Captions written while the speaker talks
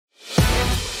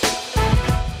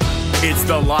It's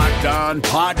the Locked On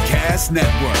Podcast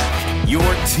Network, your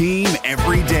team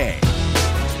every day.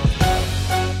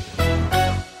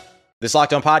 This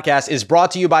Locked On Podcast is brought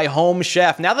to you by Home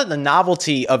Chef. Now that the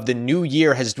novelty of the new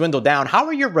year has dwindled down, how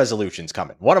are your resolutions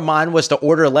coming? One of mine was to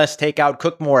order less takeout,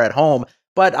 cook more at home,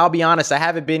 but I'll be honest, I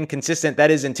haven't been consistent. That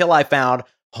is until I found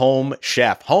Home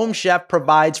Chef. Home Chef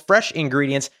provides fresh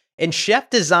ingredients and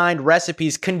chef-designed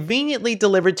recipes conveniently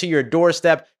delivered to your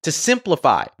doorstep to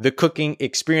simplify the cooking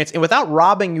experience and without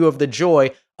robbing you of the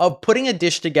joy of putting a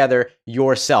dish together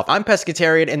yourself. I'm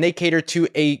pescatarian and they cater to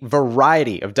a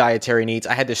variety of dietary needs.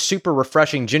 I had this super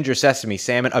refreshing ginger sesame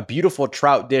salmon, a beautiful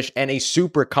trout dish, and a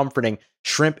super comforting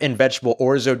shrimp and vegetable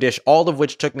orzo dish, all of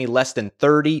which took me less than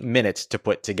 30 minutes to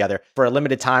put together. For a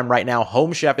limited time right now,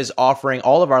 Home Chef is offering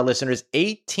all of our listeners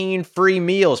 18 free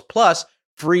meals plus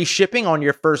free shipping on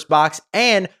your first box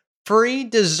and free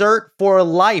dessert for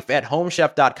life at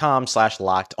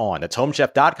homechef.com/lockedon. That's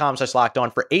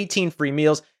homechef.com/lockedon for 18 free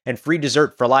meals and free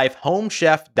dessert for life.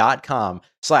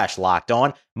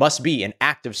 Homechef.com/lockedon. Must be an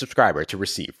active subscriber to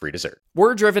receive free dessert.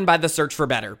 We're driven by the search for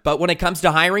better, but when it comes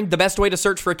to hiring, the best way to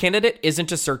search for a candidate isn't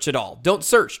to search at all. Don't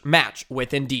search, match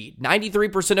with Indeed.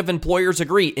 93% of employers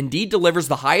agree Indeed delivers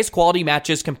the highest quality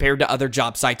matches compared to other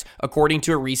job sites, according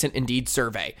to a recent Indeed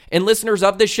survey. And listeners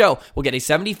of this show will get a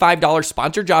 $75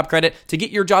 sponsored job credit to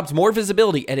get your jobs more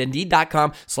visibility at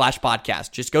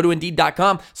Indeed.com/podcast. Just go to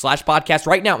Indeed.com/podcast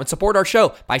right now and support our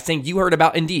show by saying you heard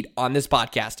about Indeed on this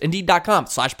podcast.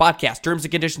 Indeed.com/podcast. Terms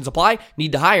and conditions apply.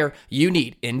 Need to hire? You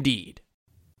need Indeed.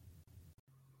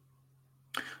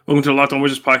 Welcome to the Locked On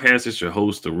Wizards podcast. It's your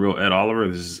host, the real Ed Oliver.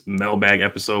 This is Mailbag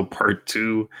episode part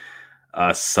 2.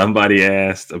 Somebody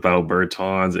asked about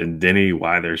Bertans and Denny,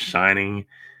 why they're shining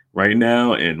right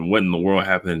now, and what in the world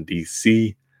happened in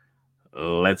DC.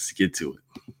 Let's get to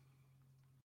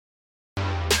it.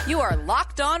 You are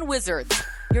Locked On Wizards,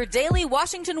 your daily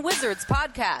Washington Wizards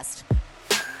podcast.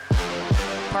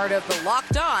 Part of the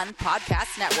Locked On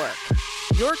Podcast Network,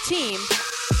 your team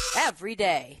every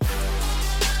day.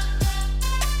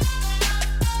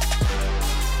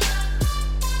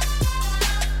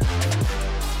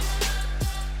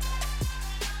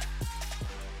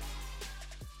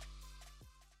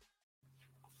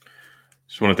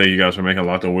 Just want to thank you guys for making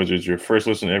Locked On Wizards your first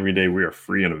listen every day. We are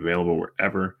free and available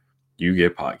wherever you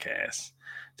get podcasts.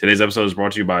 Today's episode is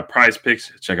brought to you by Prize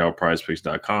Picks. Check out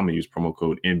prizepicks.com and use promo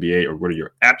code NBA or go to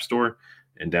your app store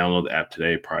and download the app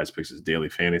today. Prize Picks is daily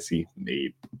fantasy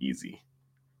made easy.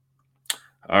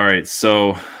 All right,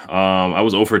 so I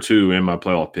was 0 for 2 in my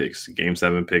playoff picks. Game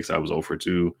 7 picks, I was 0 for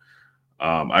 2.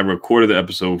 I recorded the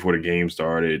episode before the game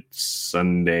started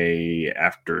Sunday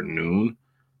afternoon.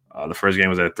 The first game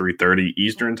was at 3:30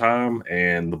 Eastern time,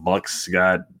 and the Bucks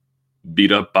got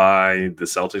beat up by the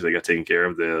Celtics. They got taken care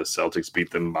of. The Celtics beat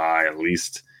them by at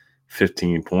least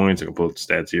 15 points. I can pull up the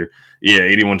stats here. Yeah,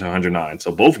 81-109.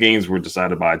 So both games were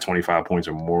decided by 25 points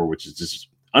or more, which is just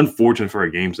unfortunate for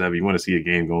a game 7. You want to see a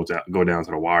game go down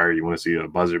to the wire. You want to see a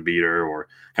buzzer beater, or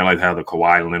kind of like how the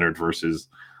Kawhi Leonard versus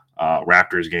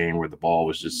Raptors game where the ball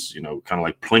was just, kind of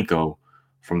like Plinko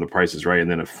from The Price is Right, and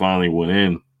then it finally went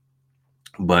in.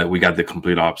 But we got the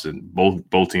complete opposite.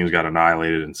 Both teams got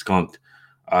annihilated and skunked.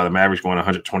 The Mavericks won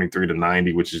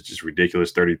 123-90, which is just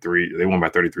ridiculous. 33. They won by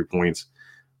 33 points.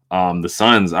 The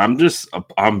Suns, I'm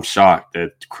shocked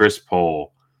that Chris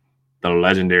Paul, the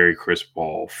legendary Chris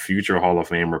Paul, future Hall of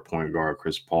Famer point guard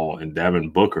Chris Paul, and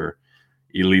Devin Booker,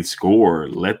 elite scorer,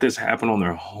 let this happen on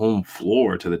their home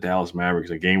floor to the Dallas Mavericks,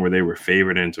 a game where they were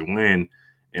favored in to win,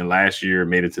 and last year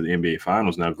made it to the NBA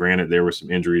Finals. Now, granted, there were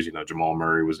some injuries. Jamal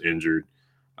Murray was injured.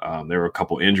 There were a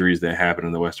couple injuries that happened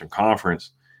in the Western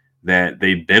Conference that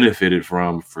they benefited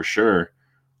from for sure.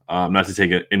 Not to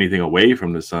take anything away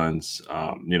from the Suns,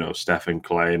 Steph and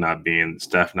Clay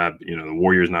the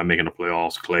Warriors not making the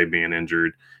playoffs, Clay being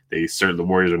injured. The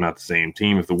Warriors are not the same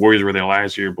team. If the Warriors were there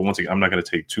last year, but once again, I'm not going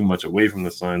to take too much away from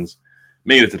the Suns.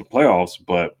 Made it to the playoffs,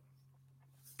 but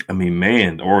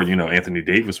Anthony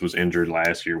Davis was injured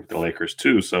last year with the Lakers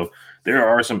too. So there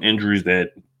are some injuries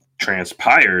that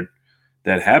transpired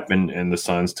that happened, and the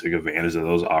Suns took advantage of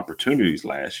those opportunities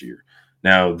last year.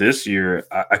 Now, this year,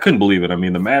 I couldn't believe it. The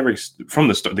Mavericks, from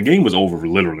the start, the game was over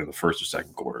literally in the first or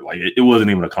second quarter. Like, it wasn't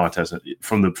even a contest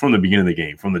from the beginning of the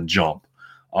game, from the jump.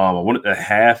 The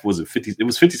half was 50. It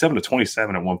was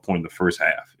 57-27 at one point in the first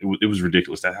half. It was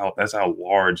ridiculous. That's how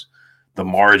large the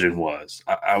margin was.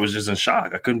 I was just in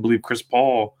shock. I couldn't believe Chris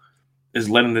Paul is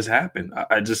letting this happen.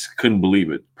 I just couldn't believe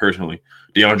it personally.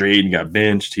 DeAndre Ayton got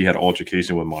benched. He had an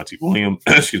altercation with Monty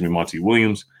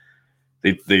Williams.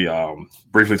 They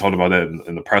briefly talked about that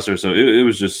in the presser. So it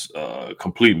was just a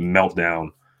complete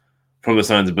meltdown from the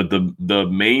Suns. But the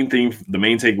main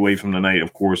takeaway from the night,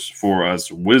 of course, for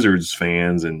us Wizards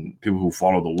fans and people who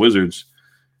follow the Wizards,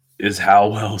 is how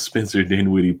well Spencer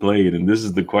Dinwiddie played. And this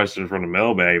is the question from the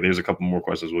mailbag. There's a couple more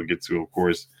questions we'll get to, of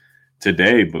course,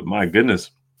 today. But my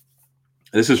goodness,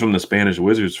 this is from the Spanish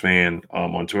Wizards fan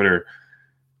on Twitter,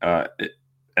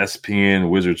 SPN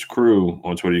Wizards Crew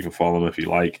on Twitter. You can follow him if you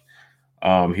like.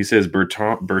 He says,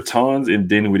 Bertans and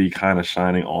Dinwiddie kind of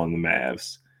shining on the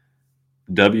Mavs.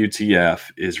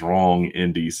 WTF is wrong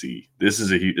in DC. This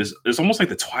is it's almost like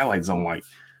the Twilight Zone. Like,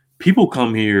 people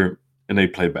come here and they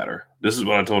play better. This is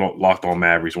what I told Locked On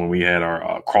Mavericks when we had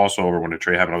our crossover when the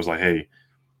trade happened. I was like, hey,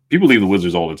 people leave the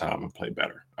Wizards all the time and play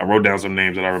better. I wrote down some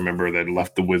names that I remember that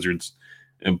left the Wizards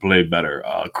and played better.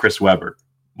 Chris Webber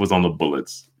was on the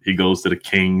Bullets. He goes to the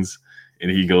Kings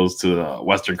and he goes to the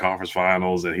Western Conference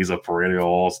Finals, and he's a perennial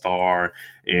All-Star,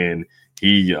 and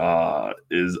he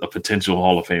is a potential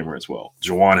Hall of Famer as well.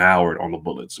 Juwan Howard on the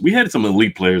Bullets. We had some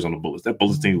elite players on the Bullets. That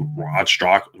Bullets team, Rod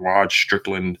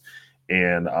Strickland,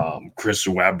 and Chris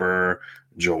Webber,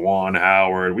 Juwan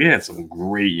Howard. We had some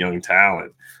great young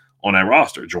talent on that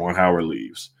roster. Juwan Howard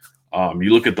leaves.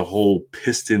 You look at the whole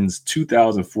Pistons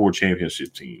 2004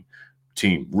 championship team.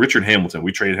 Richard Hamilton,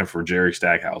 we traded him for Jerry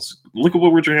Stackhouse. Look at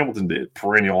what Richard Hamilton did.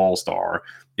 Perennial All-Star,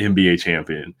 NBA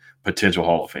champion, potential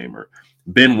Hall of Famer.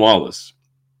 Ben Wallace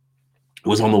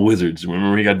was on the Wizards.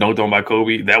 Remember he got dunked on by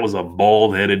Kobe? That was a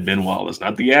bald-headed Ben Wallace,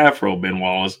 not the Afro Ben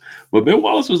Wallace, but Ben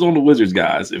Wallace was on the Wizards,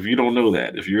 guys. If you don't know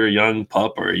that, if you're a young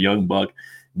pup or a young buck,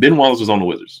 Ben Wallace was on the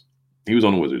Wizards. He was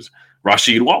on the Wizards.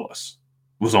 Rasheed Wallace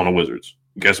was on the Wizards.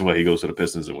 Guess what? He goes to the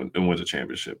Pistons and wins a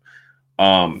championship.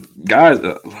 Guys,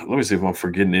 let me see if I'm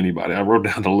forgetting anybody. I wrote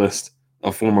down the list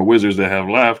of former Wizards that have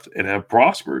left and have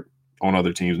prospered on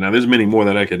other teams. Now, there's many more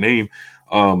that I could name.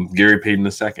 Gary Payton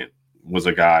II was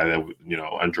a guy that,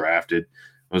 undrafted,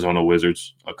 was on the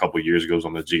Wizards a couple of years ago, was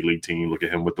on the G League team. Look at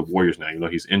him with the Warriors now.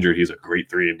 He's injured. He's a great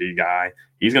 3-and-D guy.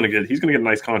 He's gonna get a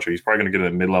nice contract. He's probably gonna get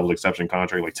a mid-level exception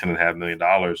contract, like $10.5 million.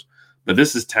 But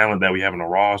this is talent that we have in the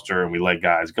roster, and we let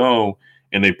guys go,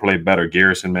 and they play better.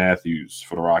 Garrison Matthews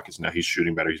for the Rockets. Now he's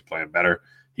shooting better. He's playing better.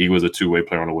 He was a two-way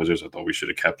player on the Wizards. I thought we should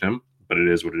have kept him, but it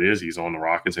is what it is. He's on the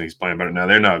Rockets, and he's playing better. Now,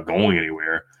 they're not going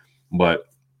anywhere, but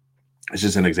it's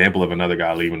just an example of another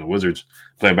guy leaving the Wizards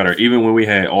playing better. Even when we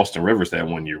had Austin Rivers that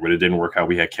one year, but it didn't work out.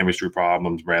 We had chemistry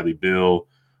problems. Bradley Beal,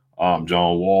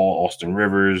 John Wall, Austin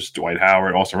Rivers, Dwight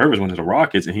Howard. Austin Rivers went to the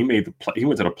Rockets, and he went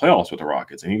to the playoffs with the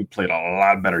Rockets, and he played a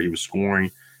lot better. He was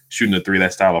scoring, shooting the three.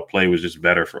 That style of play was just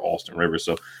better for Austin Rivers.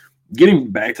 So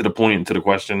getting back to the point and to the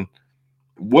question,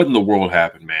 what in the world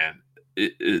happened, man?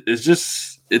 It's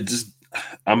just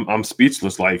I'm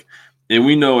speechless. Like, and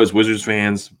we know as Wizards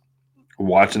fans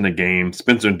watching the game,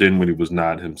 Spencer Dinwiddie was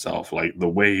not himself. Like, the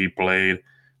way he played,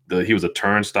 he was a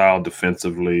turnstile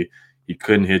defensively. He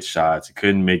couldn't hit shots. He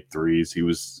couldn't make threes. He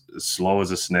was as slow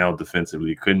as a snail defensively.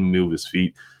 He couldn't move his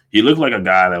feet. He looked like a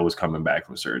guy that was coming back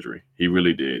from surgery. He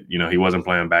really did. He wasn't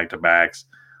playing back-to-backs.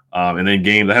 And then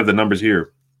games, I have the numbers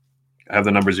here.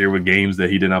 With games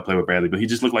that he did not play with Bradley, but he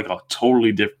just looked like a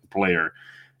totally different player.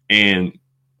 And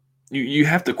you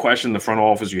have to question the front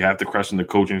office. You have to question the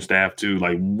coaching staff too.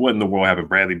 Like, what in the world happened?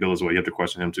 Bradley Beal is what you have to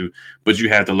question him too. But you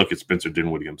have to look at Spencer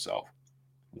Dinwiddie himself.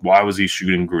 Why was he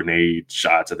shooting grenade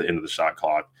shots at the end of the shot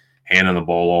clock, handing the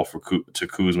ball off to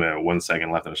Kuzma at 1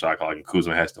 second left in the shot clock, and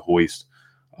Kuzma has to hoist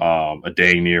a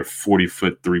dang near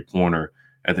 40-foot three-pointer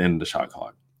at the end of the shot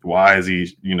clock? Why is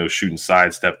he, shooting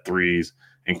sidestep threes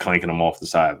and clanking them off the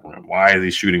side of the rim? Why is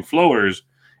he shooting floaters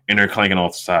and they're clanking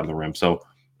off the side of the rim? So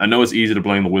I know it's easy to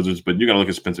blame the Wizards, but you got to look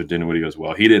at Spencer Dinwiddie as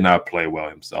well. He did not play well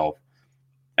himself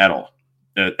at all.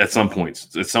 At some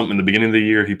points, in the beginning of the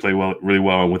year, he played really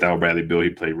well, and without Bradley Beal, he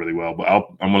played really well. But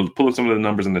I'm going to pull up some of the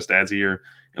numbers and the stats here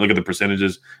and look at the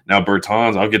percentages. Now,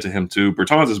 Bertans, I'll get to him too.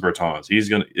 Bertans is Bertans.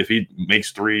 If he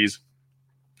makes threes,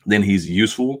 then he's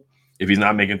useful. If he's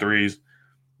not making threes,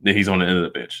 then he's on the end of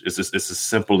the bench. It's as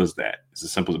simple as that.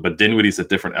 But Dinwiddie's a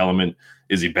different element.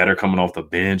 Is he better coming off the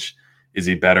bench? Is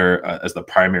he better as the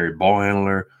primary ball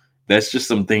handler? That's just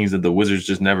some things that the Wizards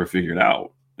just never figured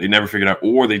out. They never figured out,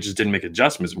 or they just didn't make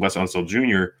adjustments. Wes Unseld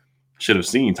Jr. should have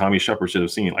seen, Tommy Shepard should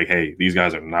have seen, like, hey, these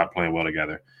guys are not playing well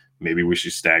together. Maybe we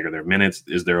should stagger their minutes.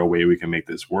 Is there a way we can make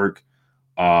this work?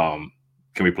 Can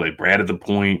we play Brad at the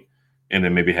point and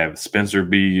then maybe have Spencer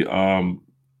be a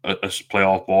play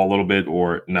off ball a little bit?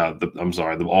 Or no, the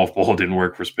off ball didn't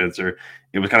work for Spencer.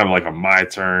 It was kind of like a my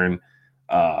turn,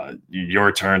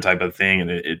 your turn type of thing,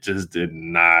 and it just did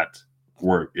not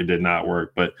work. It did not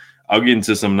work. But I'll get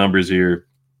into some numbers here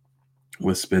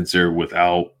with Spencer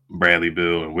without Bradley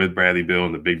Beal and with Bradley Beal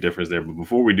and the big difference there. But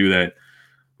before we do that,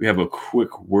 we have a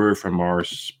quick word from our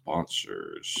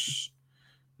sponsors.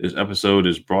 This episode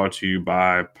is brought to you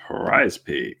by Prize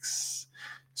Picks.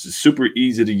 It's super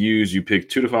easy to use. You pick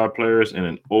 2 to 5 players and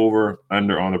an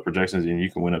over/under on the projections, and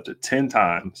you can win up to 10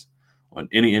 times on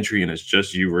any entry, and it's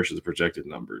just you versus the projected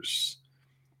numbers.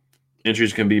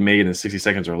 Entries can be made in 60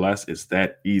 seconds or less. It's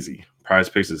that easy. Prize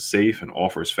Picks is safe and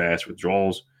offers fast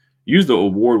withdrawals. Use the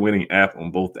award-winning app on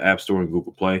both the App Store and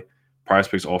Google Play. Prize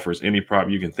Picks offers any prop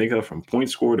you can think of, from point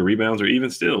score to rebounds or even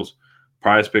steals.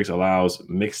 Prize Picks allows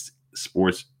mixed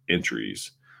sports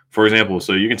entries. For example,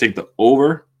 so you can take the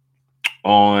over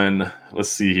on, let's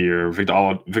see here, Victor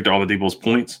Oladipo's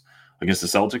points against the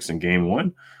Celtics in Game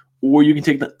 1, or you can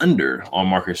take the under on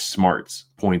Marcus Smart's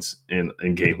points in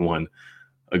Game 1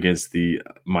 against the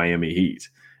Miami Heat.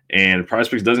 And Prize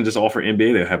Picks doesn't just offer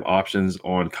NBA. They have options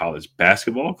on college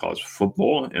basketball, college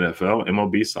football, NFL,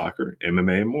 MLB, soccer,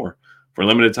 MMA, and more. For a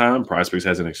limited time, Prize Picks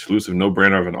has an exclusive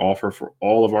no-brainer of an offer for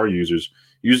all of our users.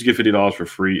 Users get $50 for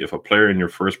free if a player in your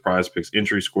first Prize Picks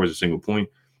entry scores a single point,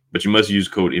 but you must use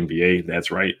code NBA. That's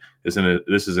right. This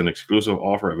is an exclusive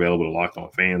offer available to Locked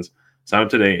On fans. Sign up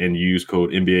today and use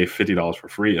code NBA, $50 for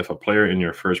free if a player in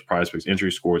your first Prize Picks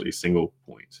entry scores a single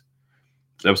point.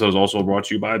 This episode is also brought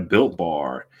to you by Built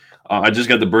Bar. I just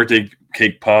got the birthday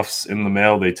cake puffs in the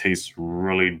mail. They taste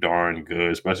really darn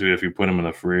good, especially if you put them in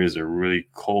the fridge. They're really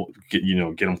cold. Get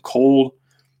them cold,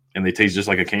 and they taste just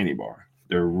like a candy bar.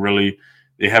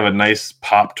 They have a nice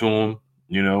pop to them,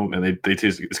 and they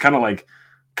taste. It's kind of like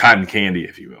cotton candy,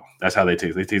 if you will. That's how they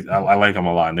taste. I like them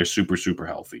a lot, and they're super, super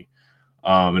healthy.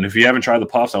 And if you haven't tried the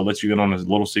puffs, I'll let you in on a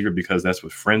little secret, because that's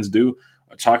what friends do.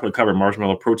 A chocolate-covered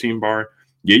marshmallow protein bar.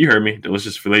 Yeah, you heard me.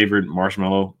 Delicious flavored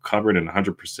marshmallow covered in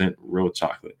 100% real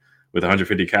chocolate. With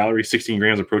 150 calories, 16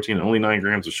 grams of protein, and only 9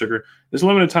 grams of sugar, this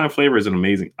limited time flavor is an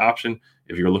amazing option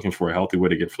if you're looking for a healthy way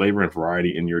to get flavor and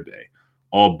variety in your day.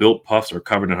 All Built Puffs are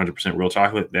covered in 100% real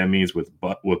chocolate. That means with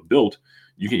Built,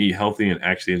 you can eat healthy and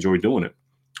actually enjoy doing it.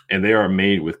 And they are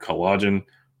made with collagen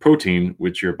protein,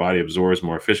 which your body absorbs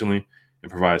more efficiently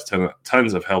and provides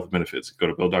tons of health benefits. Go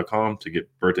to Built.com to get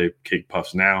birthday cake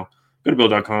puffs now. Go to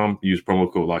Built.com, use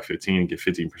promo code LOCK15 and get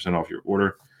 15% off your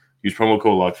order. Use promo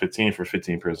code LOCK15 for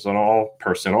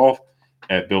 15% off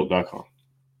at Built.com.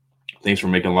 Thanks for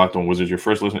making Locked On Wizards your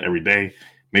first listen every day.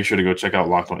 Make sure to go check out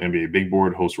Locked On NBA Big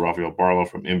Board. Host Rafael Barlow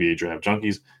from NBA Draft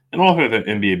Junkies and author of the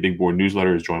NBA Big Board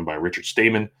newsletter is joined by Richard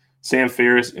Stamen, Sam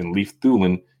Ferris, and Leif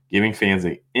Thulin, giving fans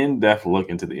an in-depth look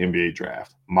into the NBA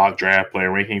draft, mock draft,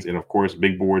 player rankings, and, of course,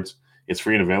 big boards. It's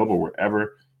free and available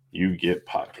wherever you get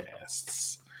podcasts.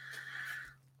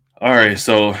 All right,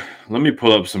 so let me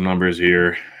pull up some numbers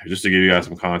here just to give you guys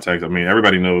some context. I mean,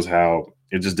 everybody knows how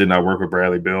it just did not work with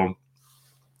Bradley Beal,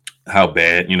 how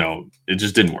bad, it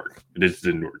just didn't work. It just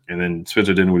didn't work. And then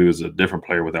Spencer Dinwiddie was a different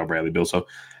player without Bradley Beal. So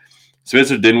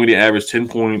Spencer Dinwiddie averaged 10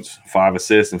 points, 5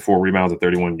 assists, and 4 rebounds in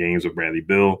 31 games with Bradley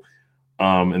Beal.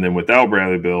 And then without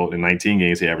Bradley Beal, in 19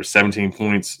 games, he averaged 17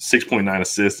 points, 6.9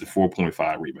 assists, and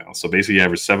 4.5 rebounds. So basically, he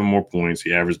averaged 7 more points.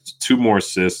 He averaged 2 more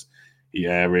assists. He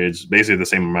averaged basically the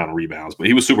same amount of rebounds, but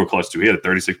he was super clutch too. He had a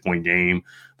 36-point game.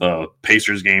 The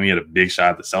Pacers game, he had a big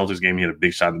shot. The Celtics game, he had a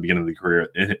big shot at the beginning of the career.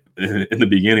 In the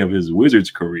beginning of his Wizards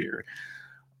career,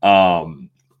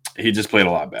 he just played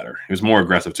a lot better. He was more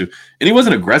aggressive too, and he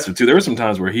wasn't aggressive too. There were some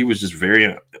times where he was just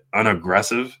very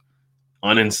unaggressive,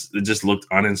 it just looked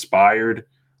uninspired.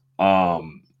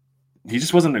 He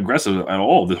just wasn't aggressive at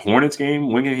all. The Hornets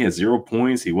game, one game he had 0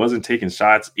 points. He wasn't taking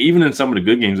shots. Even in some of the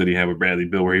good games that he had with Bradley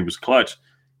Beal where he was clutch,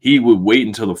 he would wait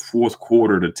until the fourth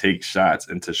quarter to take shots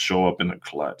and to show up in the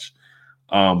clutch.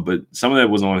 But some of that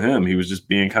was on him. He was just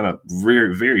being kind of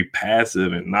very, very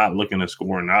passive and not looking to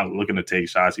score, not looking to take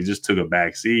shots. He just took a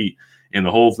back seat. And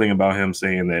the whole thing about him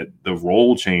saying that the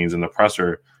role change and the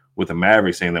presser with the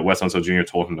Mavericks, saying that Wes Unseld Jr.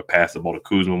 told him to pass the ball to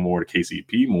Kuzma more, to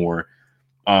KCP more,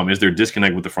 is their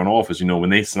disconnect with the front office. When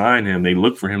they signed him, they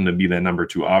looked for him to be that number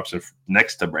 2 option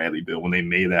next to Bradley Beal when they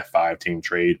made that 5-team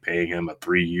trade, paying him a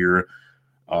 3-year,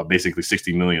 basically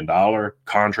 $60 million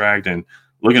contract. And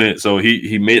looking at it, so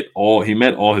he met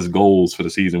all his goals for the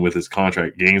season with his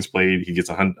contract. Games played, he gets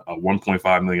a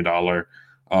 $1.5 million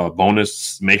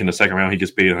bonus. Making the second round, he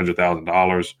gets paid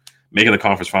 $100,000. Making the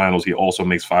conference finals, he also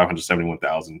makes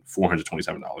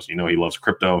 $571,427. He loves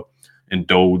crypto and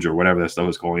Doge or whatever that stuff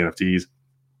is called, NFTs.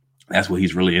 That's what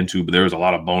he's really into. But there was a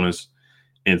lot of bonus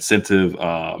incentives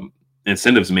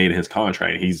made in his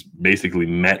contract. He's basically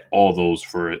met all those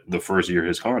for the first year of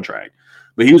his contract.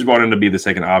 But he was brought in to be the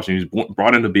second option. He was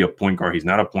brought in to be a point guard. He's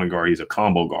not a point guard. He's a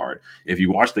combo guard. If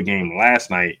you watch the game last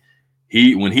night,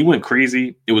 When he went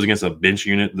crazy, it was against a bench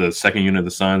unit, the second unit of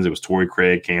the Suns. It was Torrey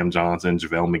Craig, Cam Johnson,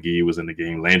 JaVale McGee was in the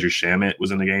game. Landry Shamet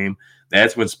was in the game.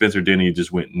 That's when Spencer Dinwiddie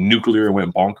just went nuclear and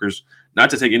went bonkers. Not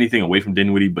to take anything away from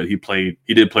Dinwiddie, but he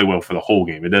did play well for the whole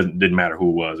game. It didn't matter who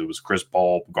it was. It was Chris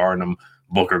Paul guarding him,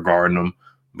 Booker guarding him,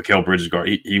 Mikal Bridges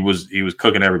guarding. He was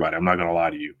cooking everybody. I'm not going to lie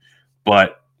to you.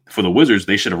 But for the Wizards,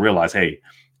 they should have realized, hey,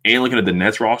 and looking at the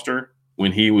Nets roster,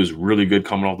 when he was really good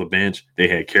coming off the bench, they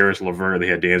had Karis LeVert, they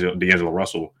had D'Angelo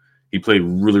Russell. He played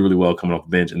really, really well coming off the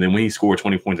bench. And then when he scored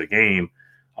 20 points a game,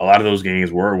 a lot of those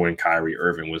games were when Kyrie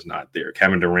Irving was not there.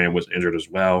 Kevin Durant was injured as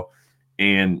well.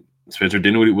 And Spencer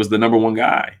Dinwiddie was the number one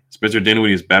guy. Spencer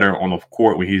Dinwiddie is better on the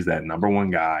court when he's that number one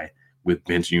guy with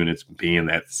bench units being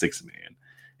that sixth man.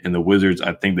 And the Wizards,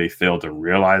 I think they failed to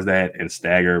realize that and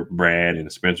stagger Brad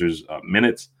and Spencer's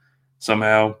minutes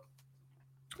somehow.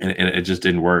 And it just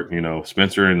didn't work.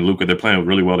 Spencer and Luka, they're playing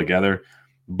really well together.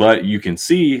 But you can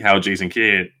see how Jason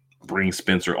Kidd brings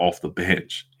Spencer off the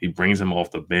bench. He brings him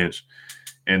off the bench.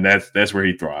 And that's where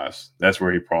he thrives. That's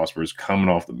where he prospers, coming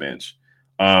off the bench.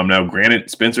 Now,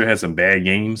 granted, Spencer had some bad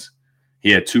games.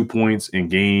 He had 2 points in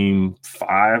game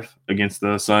 5 against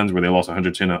the Suns where they lost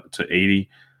 110 to 80.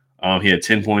 He had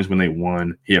 10 points when they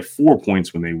won. He had 4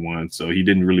 points when they won. So he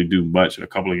didn't really do much in a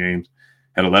couple of games.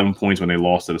 Had 11 points when they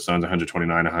lost to the Suns,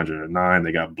 129-109.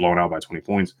 They got blown out by 20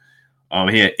 points.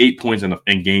 He had 8 points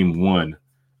in game 1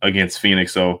 against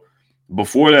Phoenix. So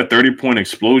before that 30-point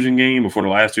explosion game, before the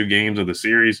last 2 games of the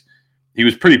series, he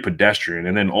was pretty pedestrian.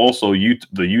 And then also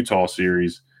the Utah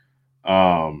series,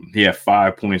 he had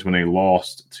 5 points when they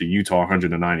lost to Utah,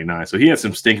 100-99. So he had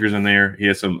some stinkers in there. He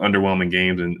had some underwhelming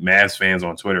games, and Mavs fans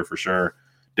on Twitter for sure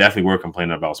definitely were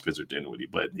complaining about Spencer Dinwiddie,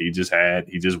 but he just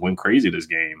went crazy this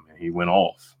game. He went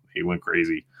off. He went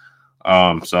crazy.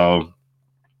 So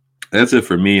that's it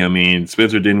for me. I mean,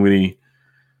 Spencer Dinwiddie,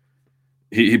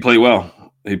 he played well.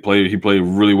 He played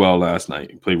really well last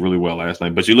night. But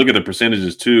you look at the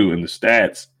percentages too and the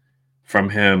stats from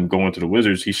him going to the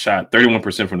Wizards. He shot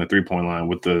 31% from the 3-point line.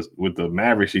 With the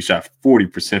Mavericks, he shot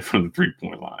 40% from the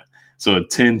 3-point line. So a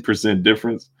 10%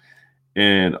 difference.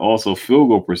 And also field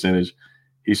goal percentage.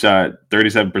 He shot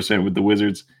 37% with the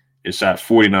Wizards. It shot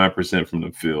 49% from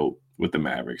the field with the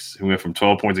Mavericks. He went from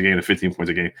 12 points a game to 15 points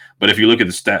a game. But if you look at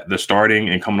the starting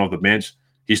and coming off the bench,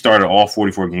 he started all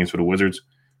 44 games for the Wizards.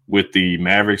 With the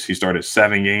Mavericks, he started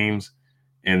 7 games,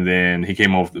 and then he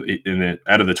came off. And then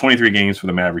out of the 23 games for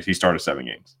the Mavericks, he started 7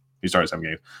 games.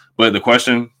 But the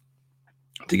question,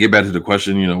 to get back to the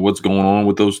question, what's going on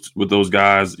with those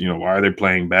guys? Why are they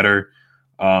playing better?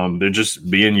 They're just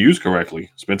being used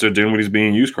correctly. Spencer Dinwiddie's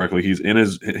being used correctly. He's in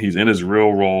his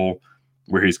real role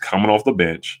where he's coming off the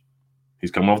bench.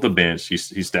 He's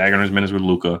staggering his minutes with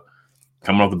Luka.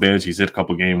 Coming off the bench, he's hit a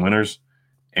couple game winners.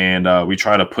 And we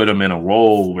try to put him in a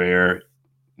role where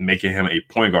making him a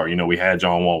point guard. We had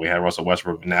John Wall, we had Russell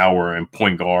Westbrook. Now we're in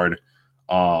point guard.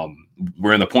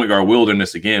 We're in the point guard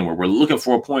wilderness again, where we're looking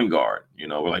for a point guard.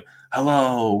 We're like,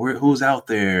 hello, who's out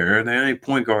there? Are there any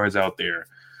point guards out there?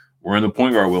 We're in the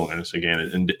point guard wilderness again.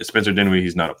 And Spencer Dinwiddie,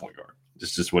 he's not a point guard.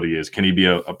 It's just what he is. Can he be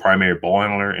a primary ball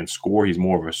handler and score? He's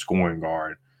more of a scoring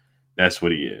guard. That's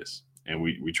what he is. And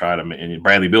we try to – and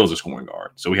Bradley Beal's a scoring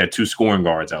guard. So we had 2 scoring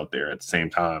guards out there at the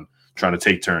same time trying to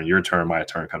take turn, your turn, my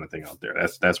turn kind of thing out there.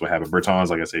 That's what happened. Bertans,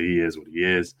 like I said, he is what he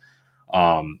is.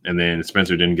 And then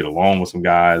Spencer didn't get along with some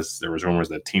guys. There was rumors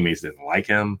that teammates didn't like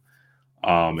him.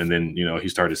 And then, he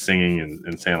started singing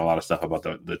and saying a lot of stuff about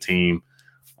the team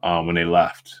when they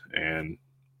left, and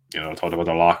talked about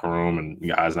the locker room and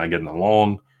guys not getting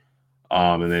along,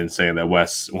 and then saying that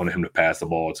Wes wanted him to pass the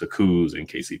ball to Kuz and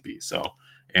KCP. So,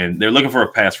 and they're looking for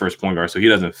a pass first point guard, so he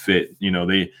doesn't fit.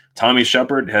 Tommy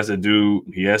Shepard has to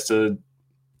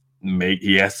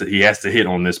hit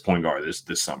on this point guard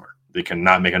this summer. They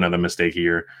cannot make another mistake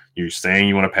here. You're saying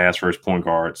you want to pass first point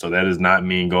guard, so that does not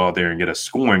mean go out there and get a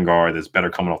scoring guard that's better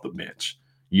coming off the bench.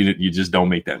 You just don't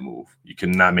make that move. You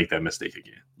cannot make that mistake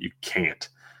again. You can't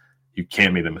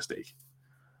make that mistake.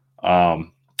 But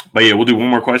yeah, we'll do one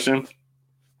more question.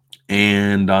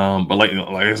 And but like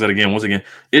I said again, once again,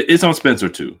 it's on Spencer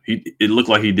too. It looked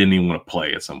like he didn't even want to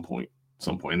play at some point.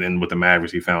 And then with the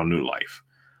Mavericks, he found new life.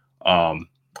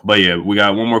 But yeah, we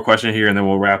got one more question here, and then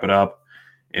we'll wrap it up,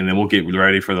 and then we'll get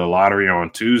ready for the lottery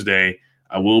on Tuesday.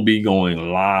 I will be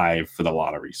going live for the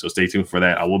lottery, so stay tuned for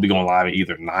that. I will be going live at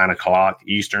either 9 o'clock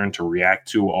Eastern to react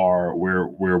to our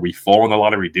where we fall in the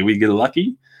lottery. Did we get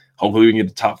lucky? Hopefully we can get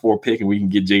the top 4 pick and we can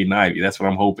get Jaden Ivey. That's what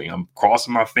I'm hoping. I'm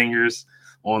crossing my fingers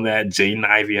on that. Jaden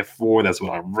Ivey at 4. That's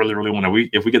what I really, really want to.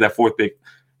 If we get that 4th pick,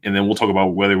 and then we'll talk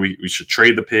about whether we should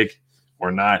trade the pick or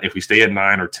not. If we stay at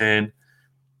 9 or 10,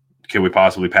 can we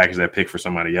possibly package that pick for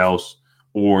somebody else?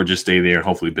 or just stay there and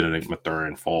hopefully Benedict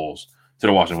Mathurin falls to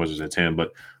the Washington Wizards at 10.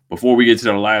 But before we get to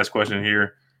the last question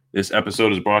here, this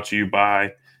episode is brought to you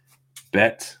by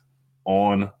Bet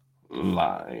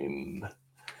Online.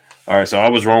 All right, so I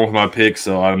was wrong with my pick,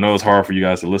 so I know it's hard for you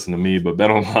guys to listen to me, but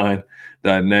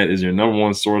betonline.net is your number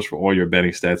one source for all your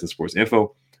betting stats and sports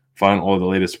info. Find all the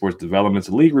latest sports developments,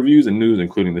 league reviews, and news,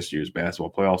 including this year's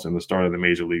basketball playoffs and the start of the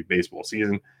Major League Baseball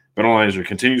season. BetOnline is your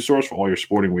continued source for all your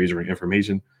sporting wagering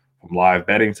information, from live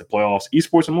betting to playoffs,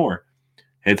 esports, and more.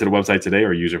 Head to the website today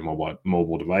or use your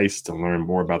mobile device to learn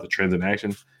more about the trends in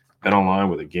action. BetOnline,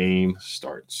 where the game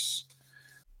starts.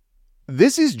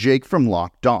 This is Jake from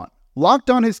Locked On. Locked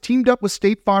On has teamed up with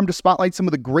State Farm to spotlight some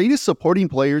of the greatest supporting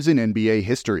players in NBA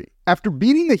history. After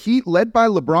beating the Heat led by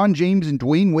LeBron James and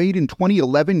Dwayne Wade in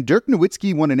 2011, Dirk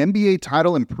Nowitzki won an NBA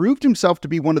title and proved himself to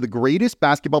be one of the greatest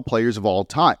basketball players of all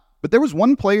time. But there was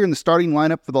one player in the starting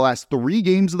lineup for the last 3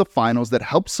 games of the finals that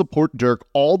helped support Dirk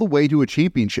all the way to a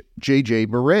championship, JJ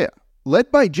Barea.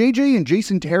 Led by JJ and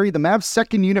Jason Terry, the Mavs'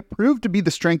 second unit proved to be the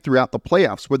strength throughout the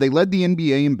playoffs, where they led the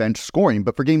NBA in bench scoring.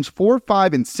 But for games 4,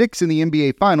 5, and 6 in the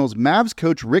NBA Finals, Mavs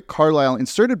coach Rick Carlisle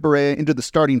inserted Barea into the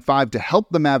starting 5 to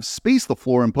help the Mavs space the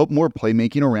floor and put more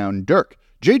playmaking around Dirk.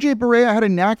 JJ Barea had a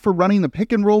knack for running the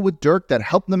pick and roll with Dirk that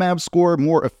helped the Mavs score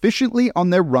more efficiently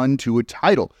on their run to a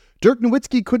title. Dirk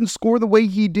Nowitzki couldn't score the way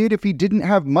he did if he didn't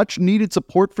have much needed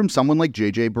support from someone like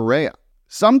JJ Barea.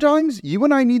 Sometimes you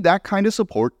and I need that kind of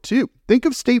support too. Think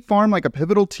of State Farm like a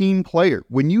pivotal team player.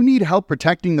 When you need help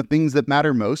protecting the things that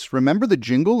matter most, remember the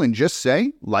jingle and just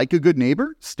say, like a good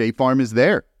neighbor, State Farm is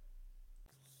there.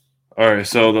 All right,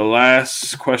 so the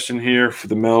last question here for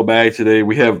the mailbag today.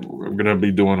 We're going to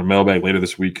be doing a mailbag later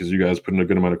this week because you guys put in a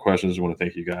good amount of questions. I want to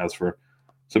thank you guys for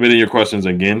submitting your questions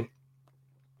again.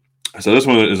 So this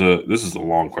one is a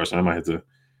long question. I might have to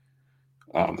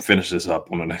finish this up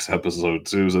on the next episode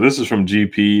too. So this is from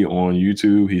GP on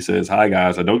YouTube. He says, "Hi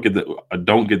guys, I don't get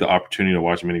the opportunity to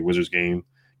watch many Wizards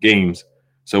games,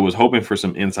 so was hoping for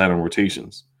some insight on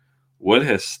rotations. What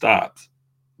has stopped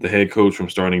the head coach from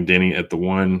starting Denny at the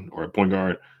 1 or at point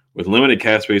guard with limited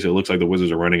cap space? It looks like the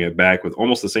Wizards are running it back with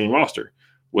almost the same roster.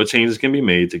 What changes can be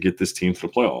made to get this team to the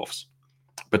playoffs?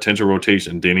 Potential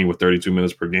rotation: Denny with 32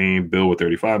 minutes per game, Bill with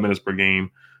 35 minutes per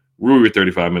game, Rui with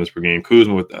 35 minutes per game,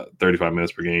 Kuzma with 35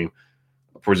 minutes per game,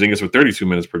 Porzingis with 32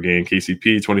 minutes per game,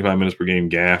 KCP 25 minutes per game,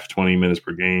 Gaff 20 minutes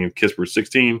per game, Kispert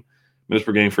 16 minutes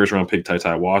per game, first-round pick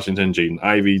Ty Washington, Jaden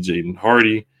Ivey, Jaden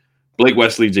Hardy, Blake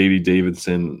Wesley, J.D.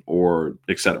 Davidson, or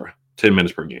etc. 10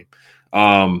 minutes per game."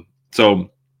 So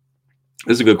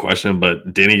this is a good question,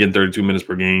 but Denny getting 32 minutes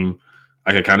per game,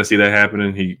 I could kind of see that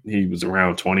happening. He was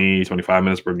around 20, 25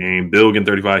 minutes per game. Bill getting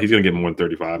 35. He's going to get more than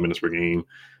 35 minutes per game.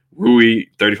 Rui,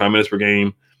 35 minutes per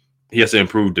game. He has to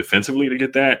improve defensively to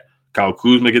get that. Kyle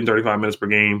Kuzma getting 35 minutes per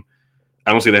game.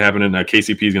 I don't see that happening. Now,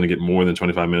 KCP is going to get more than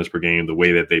 25 minutes per game the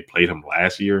way that they played him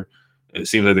last year. It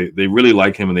seems like they really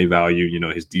like him and they value,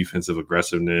 his defensive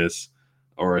aggressiveness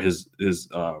or his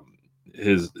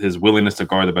willingness to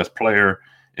guard the best player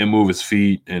and move his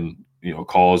feet and,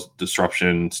 cause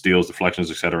disruption, steals,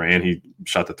 deflections, etc. And he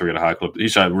shot the 3 at a high clip. He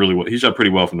shot really well. He shot pretty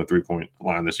well from the 3-point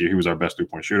line this year. He was our best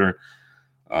 3-point shooter.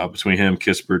 Between him and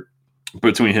Kispert,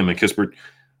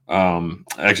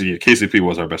 actually KCP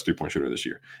was our best 3-point shooter this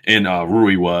year, and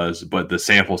Rui was, but the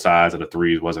sample size of the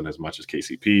threes wasn't as much as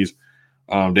KCP's.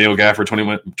 Dale Gafford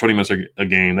 20 minutes a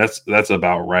game. That's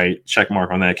about right. Check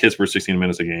mark on that. Kispert 16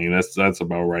 minutes a game. That's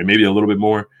about right. Maybe a little bit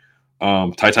more.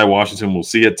 Ty Washington we'll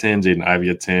see at 10. Jaden Ivey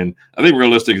at 10. I think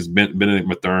realistic is Benedict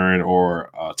Mathurin or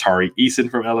Tari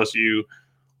Eason from LSU.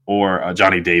 Or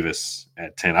Johnny Davis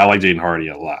at 10. I like Jaden Hardy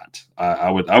a lot.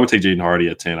 I would take Jaden Hardy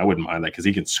at 10. I wouldn't mind that because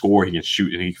he can score, he can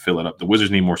shoot, and he can fill it up. The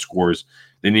Wizards need more scorers.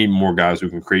 They need more guys who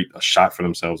can create a shot for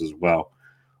themselves as well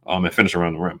and finish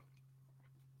around the rim.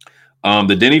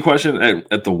 The Denny question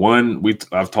at the 1,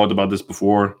 I've talked about this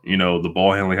before. The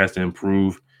ball handling has to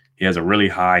improve. He has a really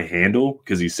high handle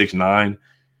because he's 6'9".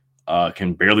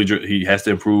 Can barely. He has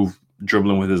to improve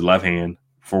dribbling with his left hand.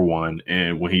 For one,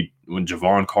 and when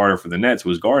Javon Carter for the Nets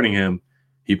was guarding him,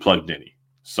 he plugged Denny.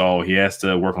 So he has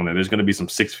to work on that. There's going to be some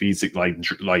 6 feet,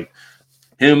 like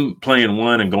him playing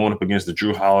 1 and going up against the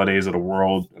Drew Holidays of the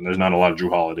world. And there's not a lot of Drew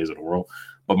Holidays of the world,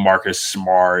 but Marcus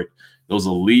Smart, those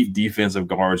elite defensive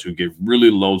guards who get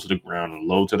really low to the ground and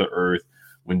low to the earth.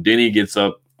 When Denny gets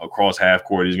up across half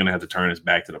court, he's going to have to turn his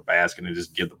back to the basket and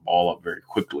just get the ball up very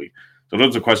quickly. So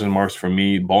those are question marks for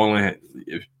me. Bowling,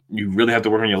 you really have to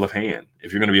work on your left hand.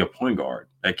 If you're going to be a point guard,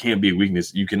 that can't be a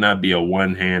weakness. You cannot be a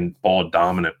one-hand ball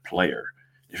dominant player.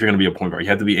 If you're going to be a point guard, you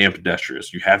have to be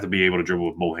ambidextrous. You have to be able to dribble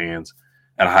with both hands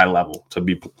at a high level to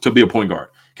be a point guard.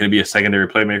 Can it be a secondary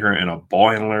playmaker and a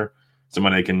ball handler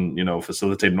Somebody that can,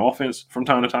 facilitate an offense from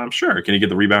time to time? Sure. Can he get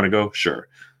the rebound and go? Sure.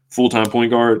 Full-time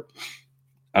point guard?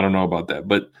 I don't know about that.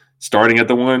 But starting at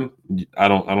the one, I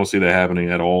don't see that happening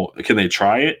at all. Can they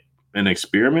try it and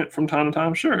experiment from time to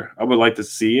time? Sure. I would like to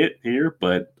see it here,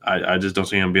 but I just don't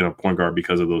see him being a point guard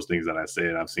because of those things that I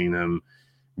said. I've seen him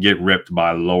get ripped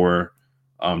by lower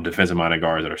defensive-minded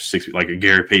guards that are 6 feet, like a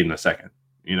Gary Payton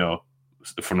II,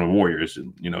 from the Warriors,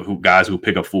 guys who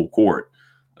pick up full court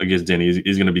against Denny.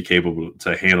 He's going to be capable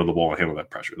to handle the ball and handle that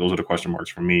pressure. Those are the question marks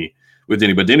for me with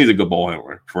Denny. But Denny's a good ball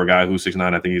handler. For a guy who's 6'9",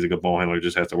 I think he's a good ball handler. He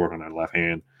just has to work on that left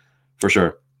hand for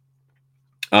sure.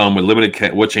 With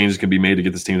limited what changes can be made to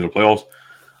get this team to the playoffs?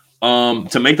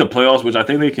 To make the playoffs, which I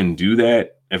think they can do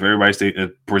that if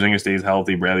if Porzingis stays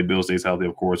healthy, Bradley Beal stays healthy,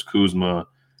 of course, Kuzma,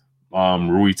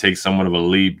 Rui takes somewhat of a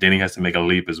leap. Denny has to make a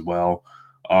leap as well.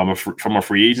 From a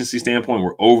free agency standpoint,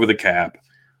 we're over the cap.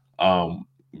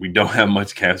 We don't have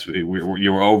much cap.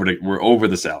 We're over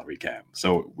the salary cap.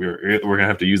 So we're gonna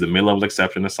have to use the mid-level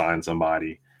exception to sign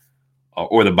somebody,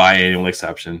 or the biannual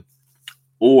exception,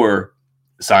 or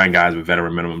sign guys with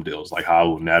veteran minimum deals like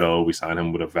Raul Neto. We signed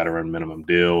him with a veteran minimum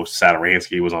deal.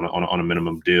 Satoransky was on a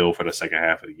minimum deal for the second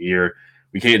half of the year.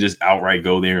 We can't just outright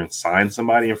go there and sign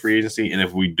somebody in free agency. And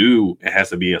if we do, it has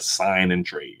to be a sign and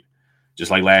trade.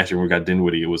 Just like last year when we got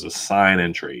Dinwiddie, it was a sign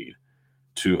and trade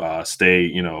to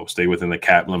stay within the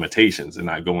cap limitations and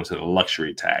not go into the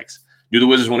luxury tax. Do the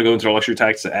Wizards want to go into the luxury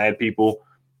tax to add people?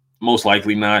 Most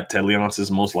likely not. Ted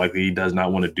Leonsis, most likely he does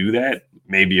not want to do that.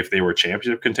 Maybe if they were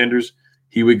championship contenders,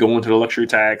 he would go into the luxury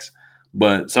tax.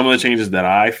 But some of the changes that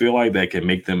I feel like that can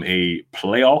make them a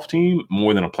playoff team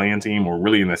more than a play-in team, or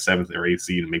really in the 7th or 8th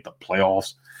seed and make the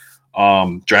playoffs.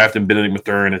 Drafting Benedict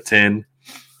Mathurin at 10,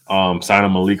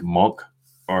 signing Malik Monk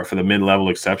for the mid-level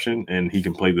exception, and he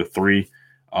can play the 3.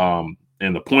 And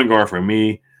the point guard for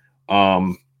me,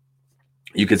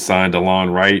 you could sign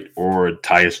DeLon Wright or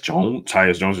Tyus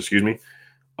Jones, excuse me.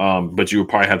 But you would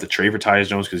probably have to trade for Tyus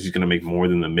Jones because he's going to make more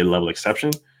than the mid-level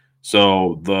exception.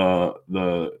 So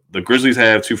the Grizzlies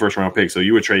have 2 first-round picks. So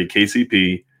you would trade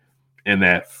KCP in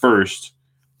that first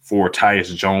for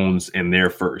Tyus Jones in their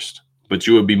first. But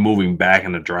you would be moving back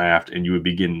in the draft, and you would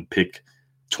be getting pick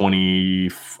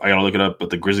 20. I got to look it up, but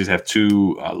the Grizzlies have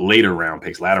 2 later round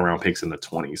picks in the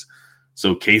 20s.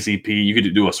 So KCP, you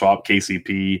could do a swap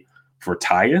KCP for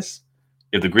Tyus.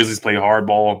 If the Grizzlies play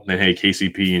hardball, then hey,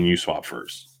 KCP and you swap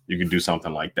first. You could do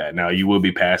something like that. Now, you will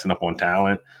be passing up on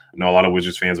talent. I know a lot of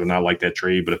Wizards fans would not like that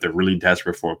trade, but if they're really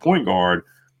desperate for a point guard,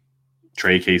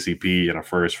 trade KCP and a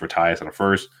first for Tyus and a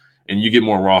first, and you get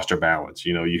more roster balance.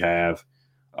 You have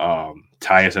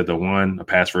Tyus at the 1, a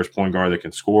pass-first point guard that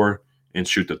can score and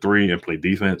shoot the 3 and play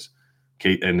defense.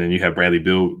 And then you have Bradley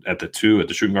Beal at the 2 at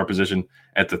the shooting guard position.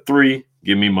 At the 3,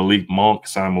 give me Malik Monk.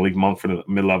 Sign Malik Monk for the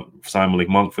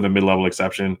mid-level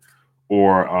exception.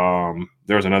 Or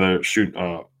there's another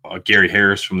Gary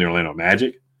Harris from the Orlando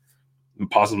Magic,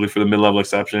 possibly for the mid-level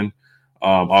exception.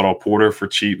 Otto Porter for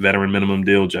cheap veteran minimum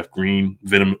deal. Jeff Green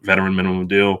veteran minimum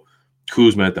deal.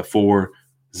 Kuzma at the 4.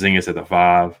 Zingas at the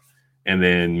 5. And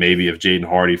then maybe if Jaden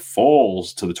Hardy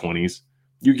falls to the 20s,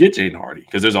 you get Jaden Hardy,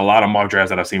 because there's a lot of mock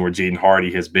drafts that I've seen where Jaden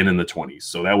Hardy has been in the 20s.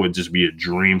 So that would just be a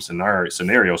dream scenario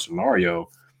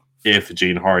if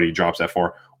Jaden Hardy drops that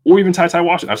far, or even Ty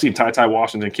Washington. I've seen Ty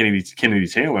Washington, Kennedy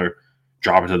Chandler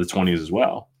drop into the 20s as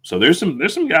well. So there's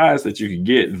some guys that you can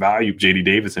get value. J.D.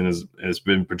 Davison has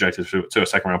been projected to a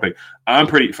second-round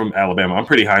pick. From Alabama. I'm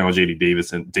pretty high on J.D.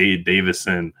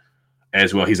 Davison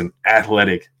as well. He's an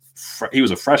athletic. He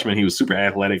was a freshman. He was super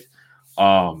athletic.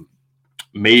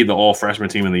 Made the all-freshman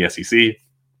team in the SEC.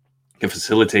 Can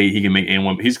facilitate. He can make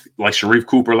N1. He's like Sharif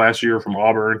Cooper last year from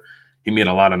Auburn. He made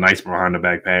a lot of nice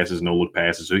behind-the-back passes, no-look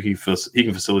passes. So he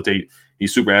can facilitate.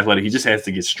 He's super athletic. He just has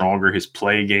to get stronger. His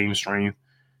play game strength.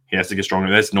 He has to get stronger.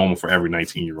 That's normal for every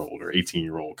 19-year-old or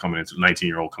 18-year-old coming into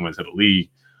the league.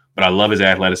 But I love his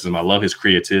athleticism. I love his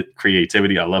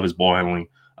creativity. I love his ball handling.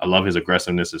 I love his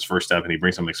aggressiveness, his first step, and he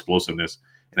brings some explosiveness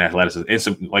and athleticism and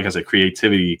some, like I said,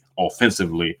 creativity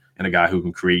offensively, and a guy who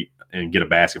can create and get a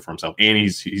basket for himself. And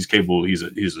he's capable. He's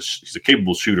a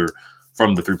capable shooter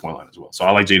from the 3-point line as well. So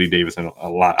I like J.D. Davison a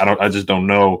lot. I just don't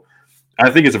know. I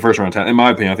think it's a first-round talent. In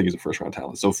my opinion, I think he's a first-round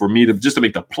talent. So for me to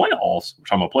make the playoffs, we're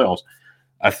talking about playoffs,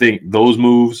 I think those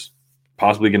moves,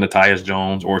 possibly getting to Tyus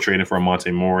Jones or trading for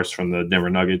Monte Morris from the Denver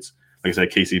Nuggets. Like I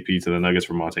said, KCP to the Nuggets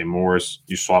for Monte Morris.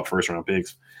 You swap first-round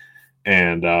picks.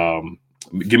 And I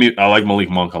like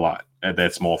Malik Monk a lot at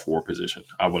that small forward position.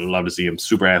 I would love to see him.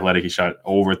 Super athletic. He shot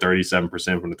over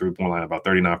 37% from the 3-point line, about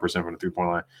 39% from the 3-point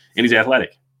line. And he's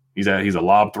athletic. He's a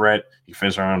lob threat. He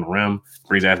finishes around the rim,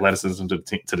 brings athleticism to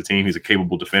the team. He's a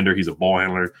capable defender. He's a ball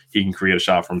handler. He can create a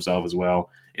shot for himself as well,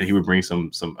 and he would bring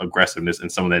some aggressiveness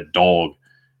and some of that dog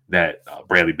that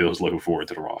Bradley Beal is looking forward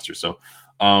to the roster. So,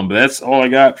 but that's all I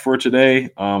got for today.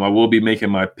 I will be making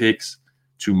my picks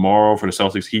tomorrow for the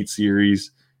Celtics Heat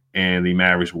series and the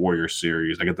Mavericks Warriors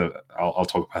series. I'll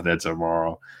talk about that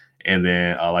tomorrow. And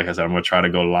then, like I said, I'm going to try to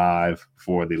go live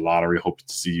for the lottery. Hope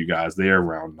to see you guys there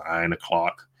around 9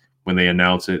 o'clock when they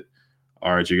announce it.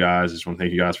 All right, you guys, just want to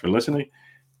thank you guys for listening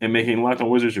and making Locked On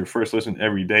Wizards your first listen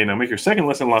every day. Now make your second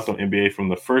listen Locked On NBA from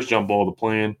the first jump ball of the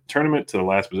play-in tournament to the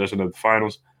last possession of the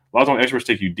finals. Locked On experts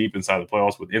take you deep inside the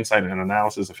playoffs with insight and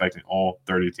analysis affecting all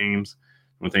 30 teams.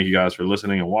 I want to thank you guys for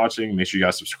listening and watching. Make sure you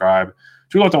guys subscribe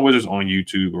to Locked On Wizards on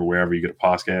YouTube or wherever you get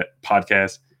a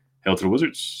podcast. Hail to the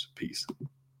Wizards. Peace.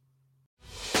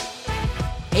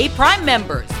 Hey, Prime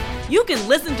members, you can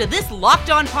listen to this Locked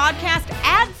On podcast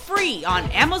ad-free on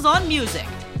Amazon Music.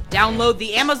 Download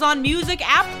the Amazon Music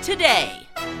app today.